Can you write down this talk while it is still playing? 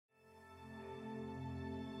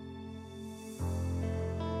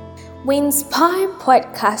We Inspire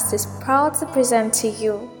Podcast is proud to present to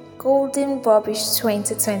you Golden Rubbish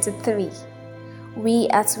 2023. We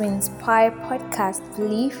at We Inspire Podcast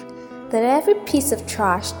believe that every piece of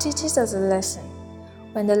trash teaches us a lesson.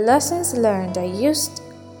 When the lessons learned are used,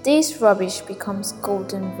 this rubbish becomes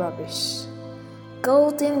golden rubbish.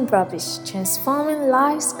 Golden Rubbish, transforming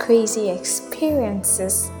life's crazy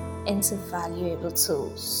experiences into valuable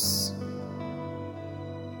tools.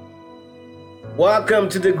 Welcome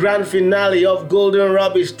to the grand finale of Golden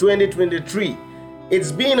Rubbish 2023. It's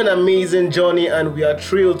been an amazing journey and we are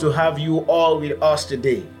thrilled to have you all with us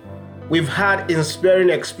today. We've had inspiring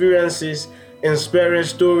experiences, inspiring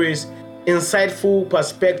stories, insightful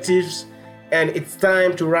perspectives, and it's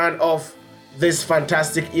time to round off this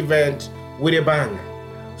fantastic event with a bang.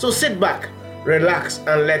 So sit back, relax,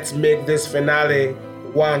 and let's make this finale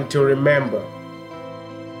one to remember.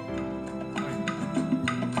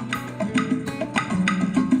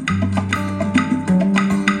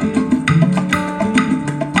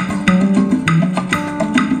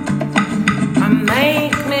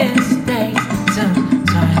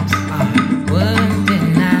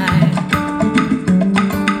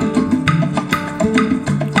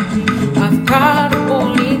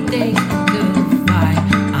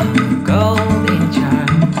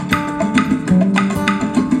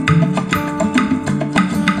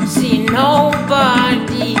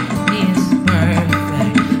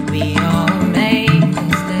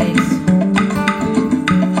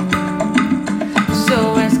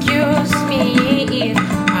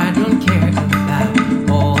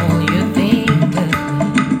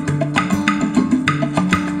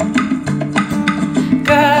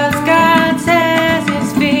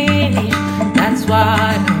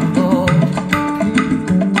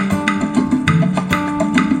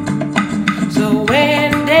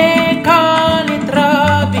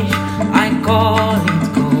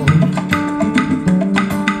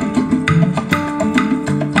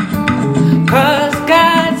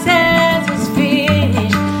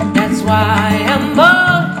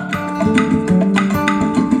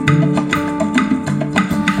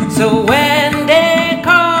 So when they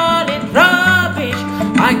call it rubbish,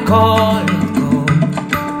 I call it gold.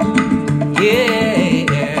 Yeah.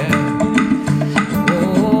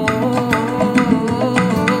 Oh.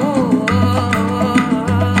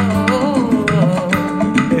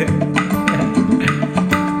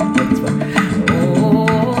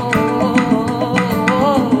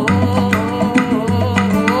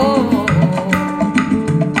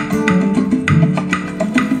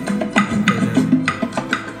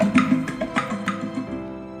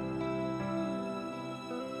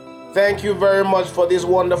 Thank you very much for this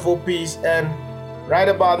wonderful piece, and right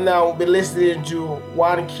about now we'll be listening to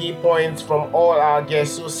one key point from all our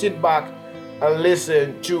guests. So sit back and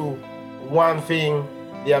listen to one thing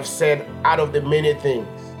they have said out of the many things.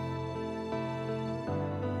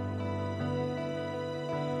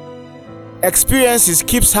 Experiences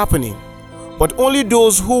keeps happening, but only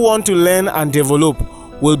those who want to learn and develop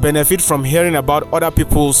will benefit from hearing about other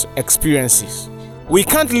people's experiences. We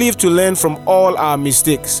can't live to learn from all our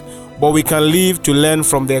mistakes, but we can live to learn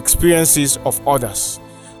from the experiences of others.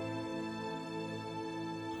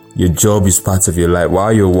 Your job is part of your life.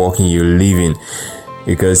 While you're working, you're living,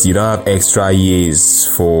 because you don't have extra years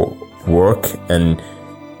for work and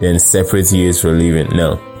then separate years for living.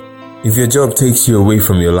 No. If your job takes you away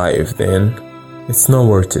from your life, then it's not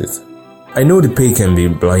worth it. I know the pay can be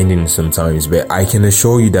blinding sometimes, but I can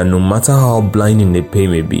assure you that no matter how blinding the pay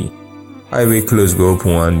may be, highway close go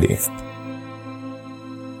open one day.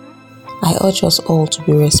 I urge us all to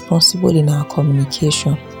be responsible in our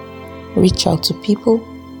communication. Reach out to people,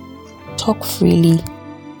 talk freely,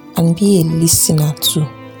 and be a listener too,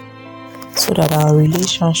 so that our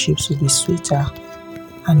relationships will be sweeter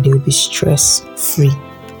and they will be stress-free.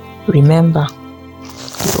 Remember,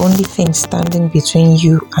 the only thing standing between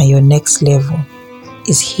you and your next level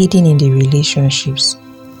is hidden in the relationships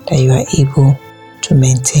that you are able to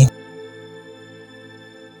maintain.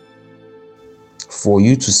 For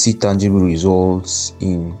you to see tangible results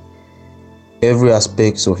in every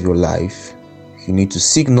aspect of your life, you need to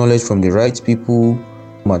seek knowledge from the right people,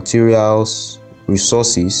 materials,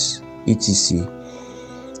 resources, etc.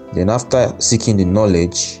 Then after seeking the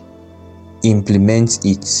knowledge, implement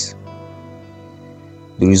it.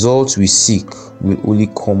 The results we seek will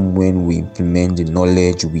only come when we implement the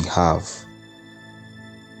knowledge we have.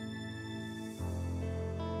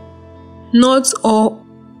 Not all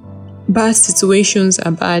bad situations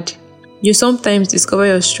are bad. You sometimes discover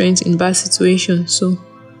your strength in bad situations. So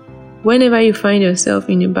whenever you find yourself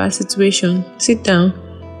in a bad situation, sit down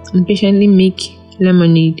and patiently make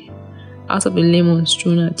lemonade out of the lemons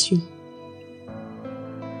thrown at you.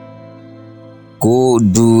 go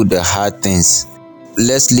do the hard things.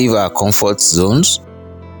 Let's leave our comfort zones,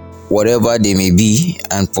 whatever they may be,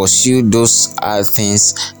 and pursue those hard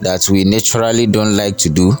things that we naturally don't like to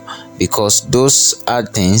do, because those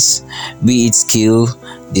hard things, be it skill,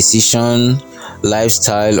 decision,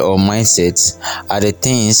 lifestyle, or mindset, are the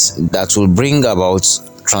things that will bring about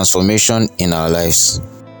transformation in our lives.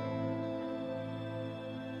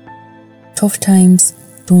 Tough times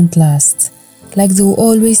don't last. Like they will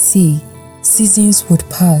always say, seasons would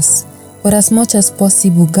pass, but as much as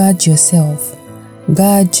possible, guard yourself.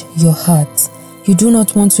 Guard your heart. You do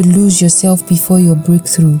not want to lose yourself before your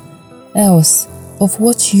breakthrough. Else, of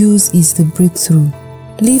what use is the breakthrough?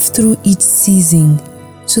 Live through each season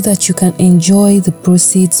so that you can enjoy the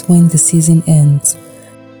proceeds when the season ends.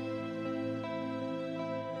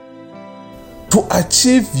 To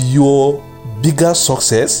achieve your bigger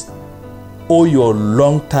success or your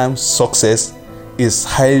long-term success is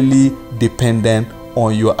highly dependent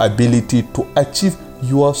on your ability to achieve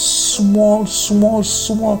your small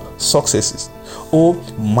successes or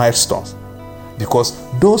milestones, because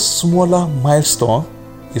those smaller milestones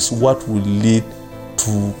is what will lead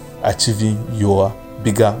to achieving your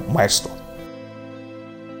bigger milestone.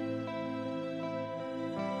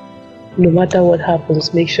 No matter what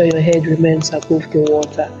happens, make sure your head remains above the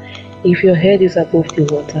water. If your head is above the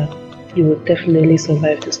water, you will definitely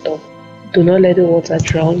survive the storm. Do not let the water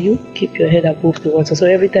drown you. Keep your head above the water. So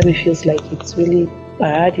every time it feels like it's really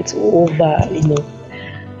bad, it's over,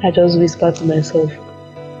 I just whisper to myself,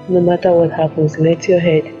 no matter what happens, let your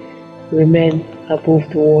head remain above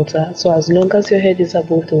the water. So as long as your head is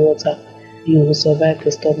above the water, you will survive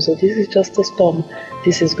the storm. So this is just a storm.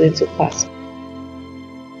 This is going to pass.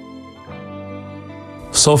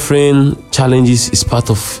 Suffering, challenges is part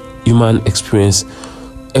of human experience.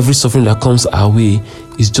 Every suffering that comes our way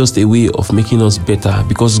is just a way of making us better,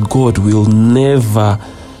 because God will never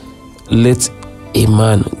let a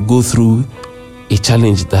man go through a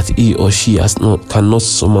challenge that he or she cannot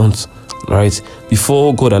surmount. Right?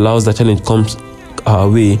 Before God allows that challenge comes our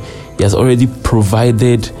way, He has already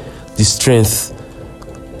provided the strength.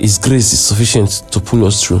 His grace is sufficient to pull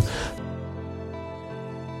us through.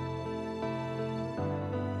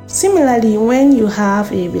 Similarly, when you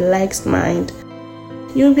have a relaxed mind,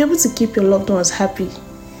 you'll be able to keep your loved ones happy.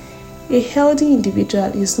 A healthy individual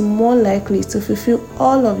is more likely to fulfill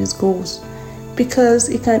all of his goals because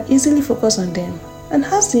he can easily focus on them and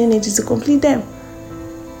has the energy to complete them.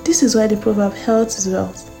 This is why the proverb "health is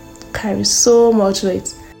wealth" carries so much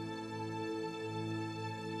weight.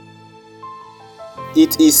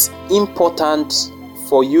 It is important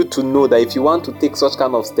for you to know that if you want to take such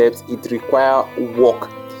kind of steps, it requires work.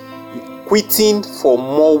 Quitting for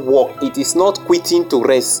more work. It is not quitting to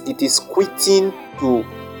rest. It is quitting to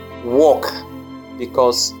work,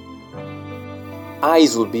 because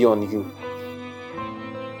eyes will be on you.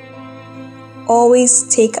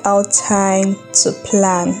 Always take out time to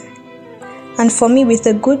plan. And for me, with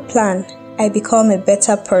a good plan, I become a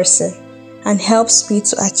better person and helps me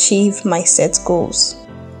to achieve my set goals.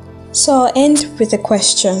 So I'll end with a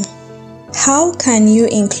question. How can you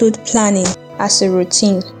include planning as a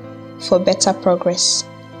routine for better progress?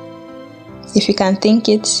 If you can think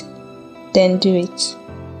it, then do it.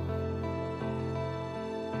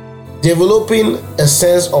 Developing a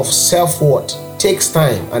sense of self-worth takes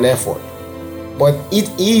time and effort, but it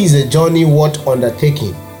is a journey worth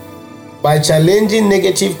undertaking. By challenging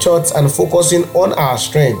negative thoughts and focusing on our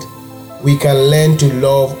strength, we can learn to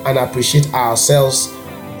love and appreciate ourselves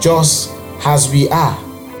just as we are.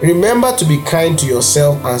 Remember to be kind to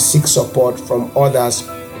yourself and seek support from others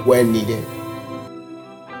when needed.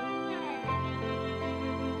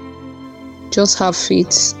 Just have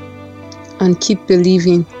faith and keep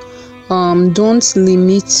believing. Don't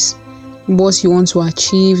limit what you want to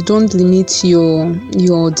achieve. Don't limit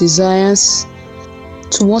your desires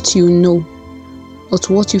to what you know or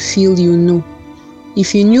to what you feel you know.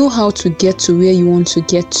 If you knew how to get to where you want to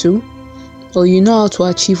get to, or you know how to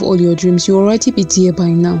achieve all your dreams, you'll already be there by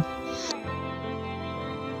now.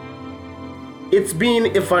 It's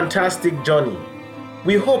been a fantastic journey.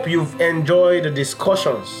 We hope you've enjoyed the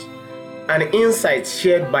discussions and insights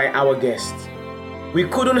shared by our guests. We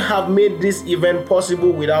couldn't have made this event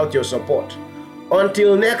possible without your support.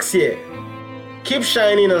 Until next year, keep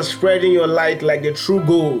shining and spreading your light like the true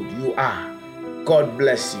gold you are. God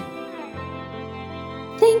bless you.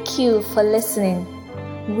 Thank you for listening.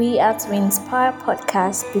 We at We Inspire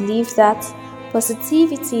Podcast believe that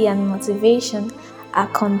positivity and motivation are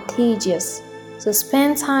contagious. So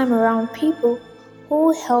spend time around people who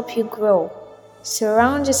will help you grow.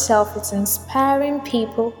 Surround yourself with inspiring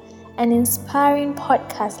people and inspiring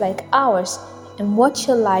podcasts like ours and watch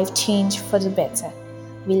your life change for the better.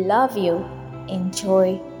 We love you.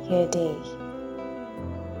 Enjoy your day.